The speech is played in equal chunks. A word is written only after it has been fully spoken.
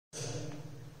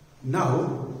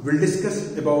Now we'll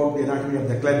discuss about the anatomy of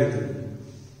the clavicle.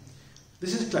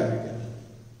 This is clavicle.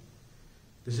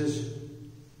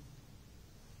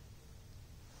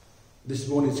 This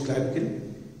bone is clavicle.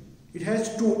 It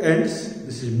has two ends.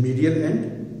 This is medial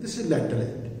end, this is lateral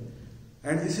end,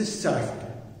 and this is shaft.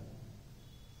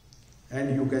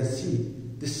 And you can see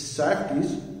this shaft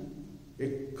is a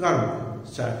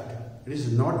curved shaft. It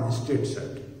is not a straight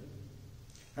shaft.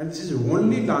 And this is the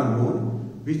only long bone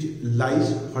which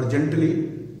lies horizontally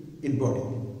in body.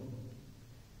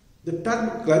 The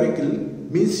term clavicle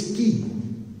means key.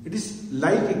 It is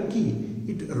like a key.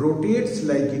 It rotates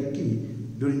like a key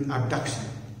during abduction.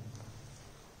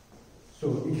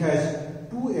 So it has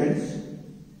two ends.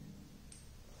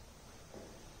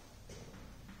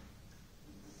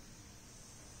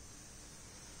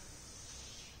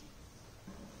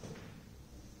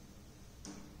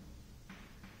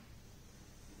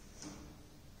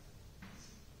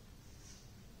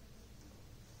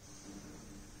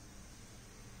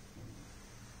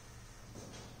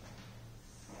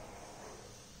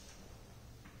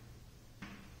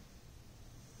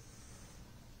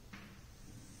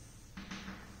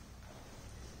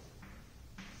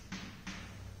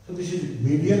 So this is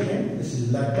medial end, this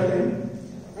is lateral end,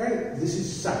 and this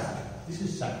is shaft. This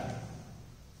is shaft.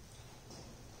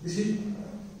 This is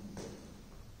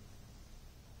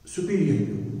superior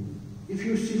view. If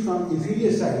you see from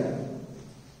inferior side,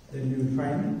 then you will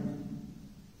find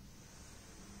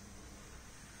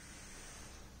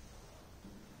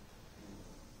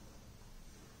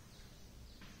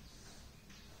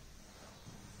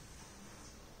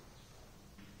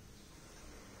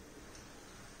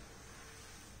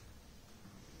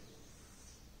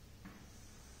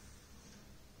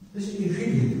this is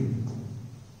inferior view.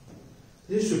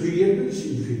 This is superior view, this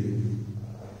is inferior view.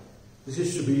 This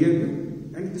is superior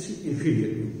view and this is inferior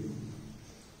view.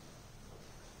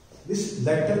 This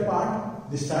lateral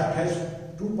part, this shaft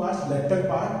has two parts, lateral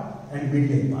part and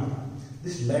medial part.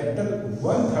 This lateral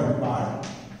 1/3 part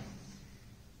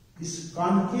is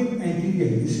concave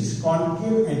anteriorly. This is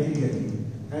concave anteriorly.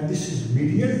 And this is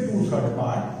medial 2/3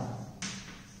 part,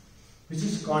 which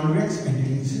is convex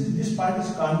anteriorly. This part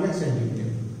is convex anteriorly.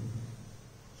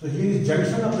 So here is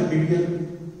junction of the medial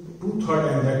 2/3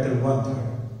 and lateral 1/3.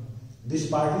 This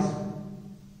part is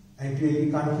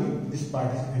anteriorly concave, this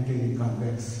part is anteriorly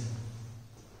convex.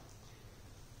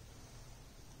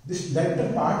 This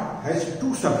lateral part has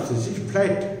two surfaces, it is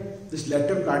flat. This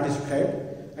lateral part is flat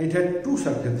and it has two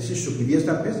surfaces. This is superior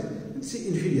surface and this is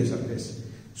inferior surface.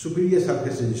 Superior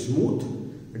surface is smooth,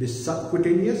 it is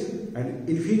subcutaneous, and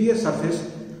inferior surface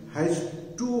has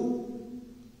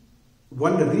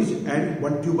one ridge and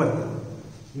one tubercle.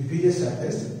 Inferior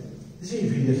surface, this is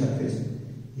inferior surface.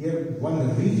 Here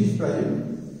one ridge is present.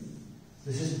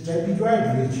 This is trapezoid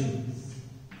ridge.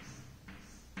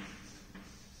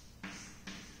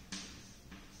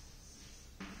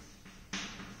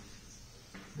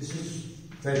 This is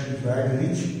trapezoid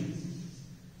ridge.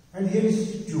 And here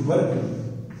is tubercle.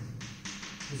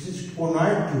 This is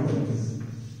conoid tubercle.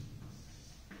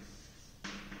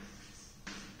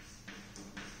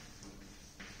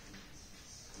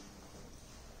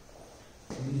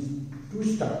 Two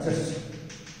structures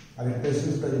are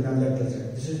present on the lateral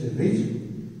side. This is the ridge,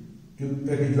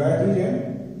 trapezoid ridge and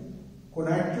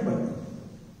conoid tubercle.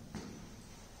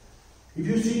 If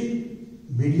you see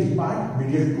medial part,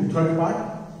 medial 2/3 part,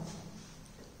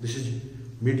 this is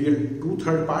medial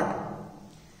 2/3 part.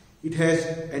 It has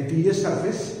anterior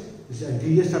surface, this is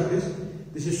anterior surface,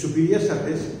 this is superior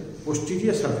surface,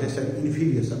 posterior surface and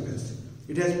inferior surface.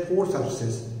 It has four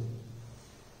surfaces.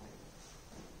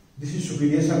 This is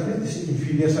superior surface, this is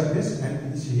inferior surface,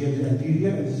 and this here is anterior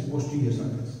and this is posterior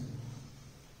surface.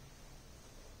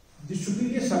 The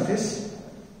superior surface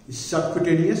is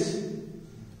subcutaneous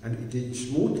and it is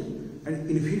smooth, and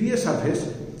inferior surface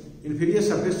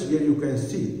here you can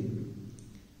see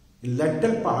in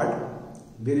lateral part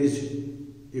there is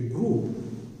a groove.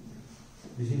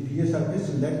 This inferior surface,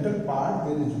 lateral part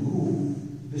there is groove.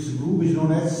 This groove is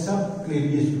known as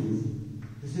subclavius groove.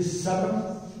 This is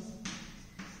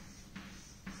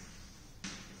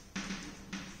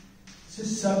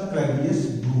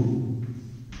subclavius groove.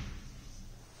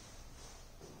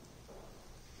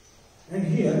 And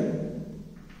here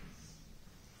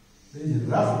there is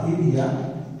rough area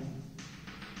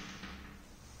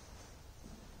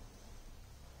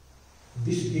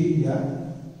this area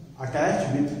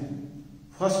attached with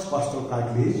first costal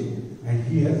cartilage, and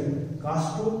here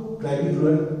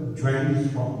costoclavicular joint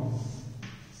is formed.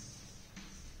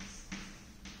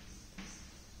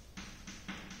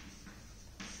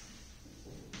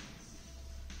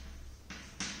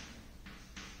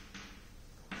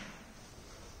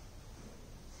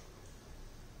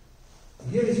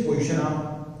 position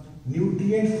of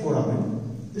nutrient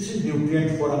foramen. This is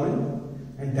nutrient foramen,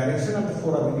 and direction of the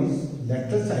foramen is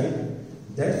lateral side.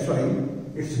 That's why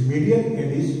its medial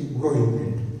end is growing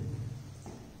end.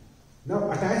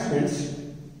 Now attachments.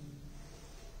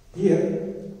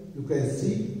 Here you can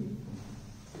see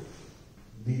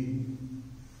the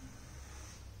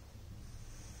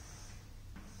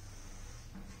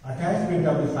attachment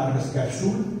of the fibrous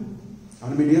capsule. On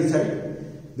the medial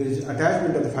side, there is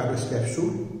attachment of the fibrous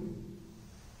capsule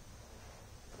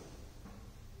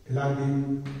along the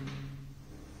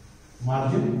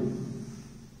margin,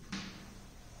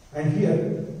 and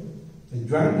here the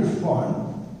joint is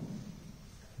formed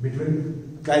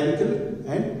between clavicle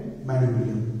and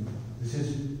manubrium. This is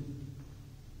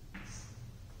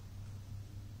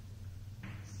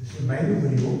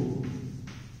manubrium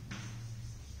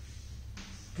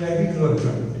clavicular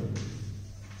joint,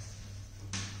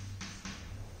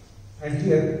 and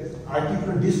here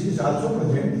articular disc is also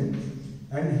present,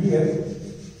 and here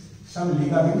some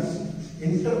ligaments,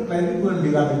 interclavicular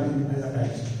ligament is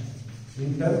attached.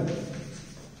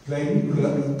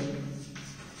 Interclavicular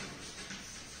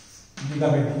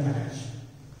ligament attached.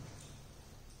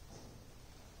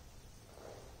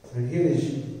 And here is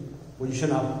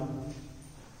position of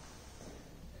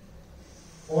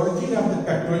origin of the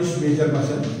pectoralis major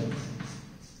muscle.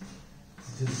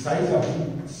 It is site of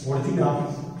the origin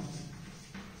of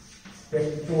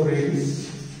pectoralis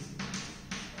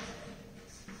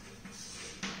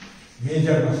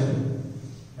major muscle,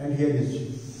 and here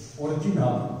is origin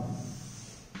of,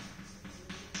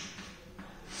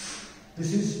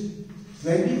 this is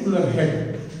clavicular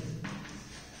head.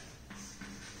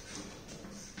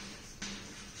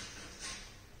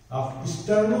 Of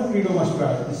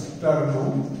sternocleidomastoid,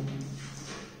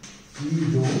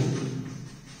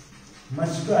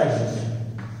 muscle.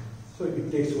 So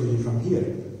it takes origin from here,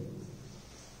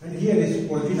 and here is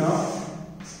origin of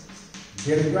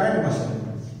deltoid muscle.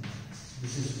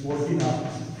 This is origin of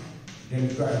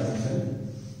deltoid muscle,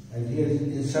 and here is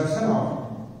insertion of,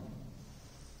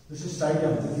 this is site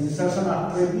of the insertion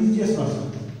of trapezius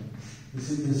muscle. This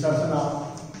is insertion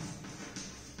of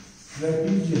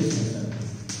trapezius muscle.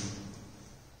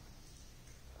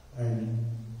 And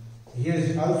here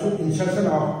is also insertion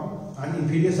of, on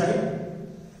inferior side,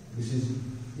 this is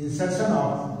insertion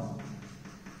of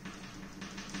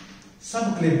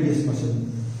subclavius muscle.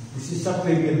 This is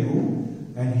subclavian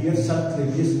groove, and here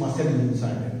subclavius muscle is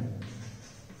inserted.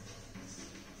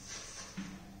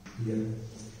 Here.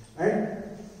 And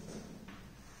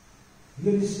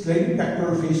here is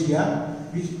clavipectoral fascia,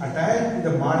 which attached to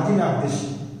the margin of this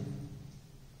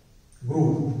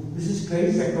groove. This is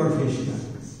clavipectoral fascia.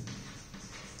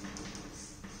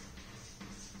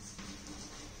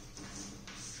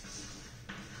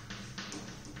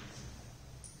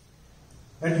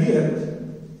 And here,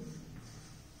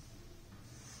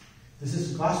 this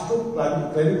is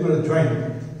costoclavicular joint.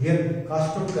 Here,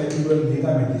 costoclavicular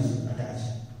ligament is attached.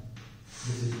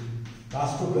 This is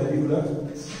costoclavicular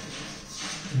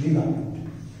ligament.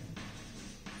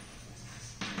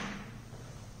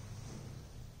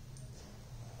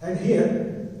 And here,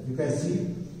 you can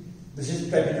see, this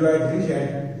is trapezoid ridge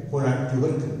and coronary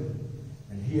tubercle.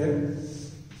 And here,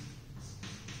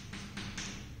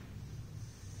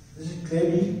 this is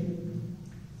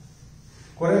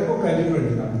coracoclavicular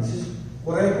ligament. This is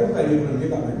coracoclavicular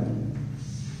ligament.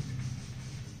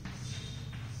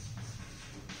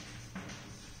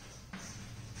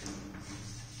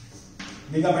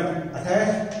 Ligament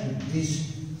attached to these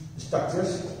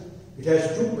structures. It has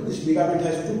two. This ligament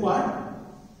has two parts: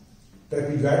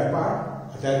 trapezoid part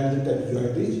attached with the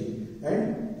trapezoid ridge, and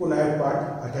conoid part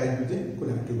attached with the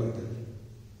coronary tubercle.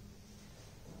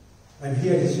 And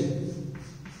here is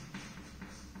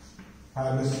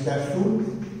fibrous capsule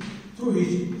through which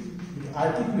it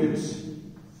articulates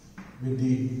with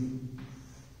the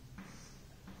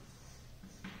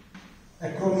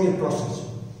acromial process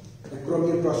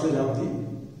of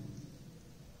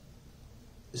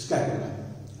the scapula,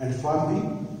 and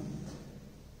form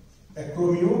the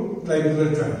acromioclavicular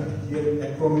joint. Here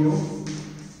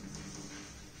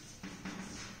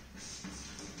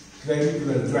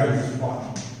acromioclavicular joint is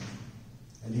formed,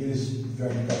 and here is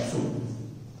joint capsule.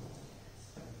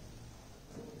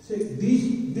 So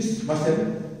this muscle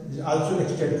is also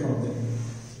extended from there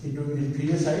into the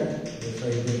inferior side. That's why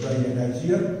it attached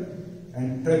here,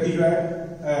 and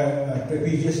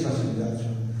trapezius muscle is also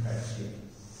attached here.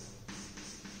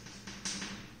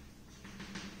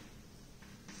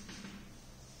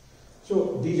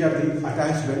 So these are the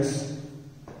attachments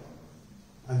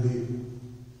on the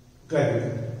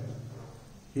clavicle.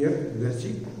 Here, let's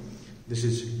see. This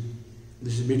is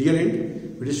This is medial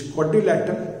end, which is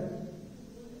quadrilateral,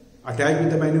 attached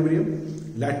with the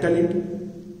manubrium. Lateral end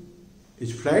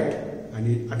is flat and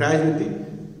is attached with the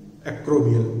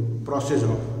acromial process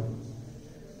of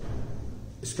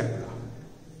scapula.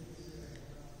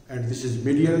 And this is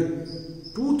medial,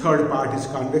 2/3 part is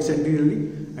convex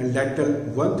anteriorly and lateral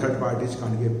 1/3 part is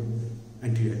concave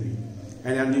anteriorly.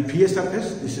 And on the PA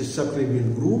surface, this is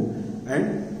subclavian groove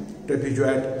and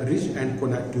trapezoid ridge and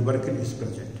conate tubercle is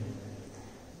present.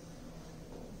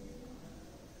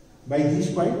 By this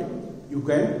point, you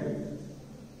can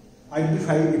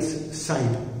identify its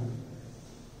site.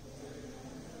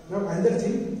 Now another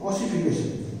thing,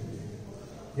 ossification.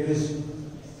 There is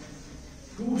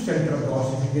two center of the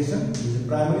ossification. This is the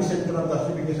primary center of the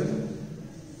ossification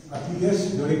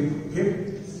appears during 5th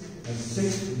and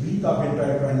 6th week of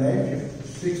intrauterine life,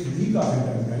 6th week of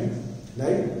intrauterine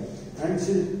life, and this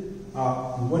is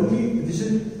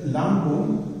long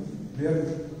bone where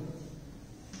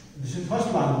this is first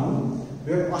long bone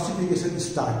where ossification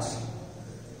starts.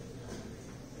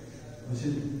 This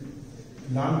is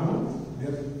long bone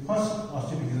where first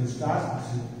ossification starts. This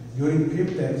is during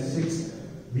 5th and 6th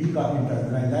week of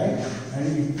intrauterine life, and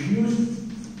it fused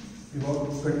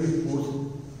about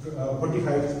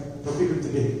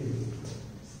 45th day.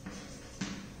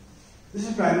 This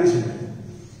is primary center,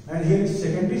 and here is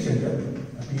secondary center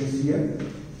appears here,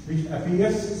 which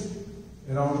appears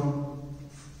around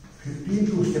 15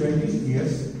 to 17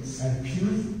 years and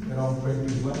fused around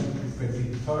 21 to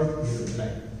 23rd year of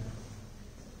life.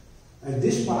 And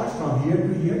this part from here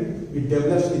to here, it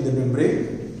develops in the membrane,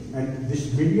 and this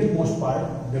medialmost part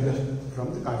develops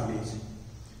from the cartilage.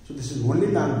 So this is only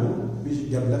long bone which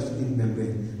develops in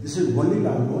membrane. This is only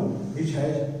long bone which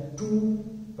has two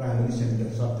primary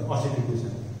centers of the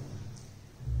ossification.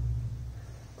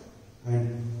 And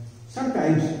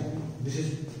sometimes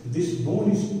this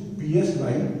bone is pierced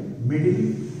by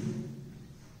middle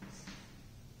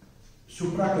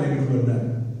supraclavicular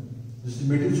nerve. This is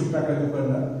middle supraclavicular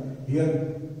nerve.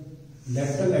 Here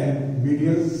lateral and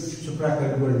medial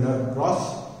supraclavicular nerve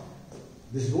cross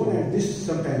this bone, and this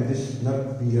sometimes this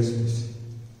nerve pierces.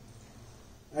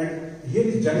 And here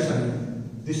is junction.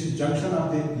 This is junction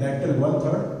of the lateral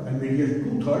 1/3 and medial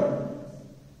 2/3.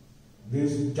 There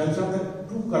is junction of the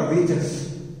two curvatures.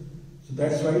 So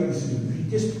that's why this is the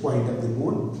weakest point of the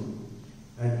bone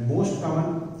and most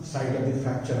common site of the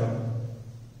fracture of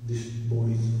this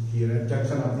bone is here at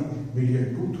junction of the medial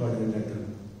 2/3 and lateral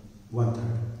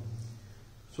 1/3.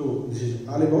 So this is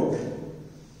all about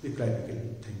the clavicle.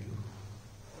 Thank you.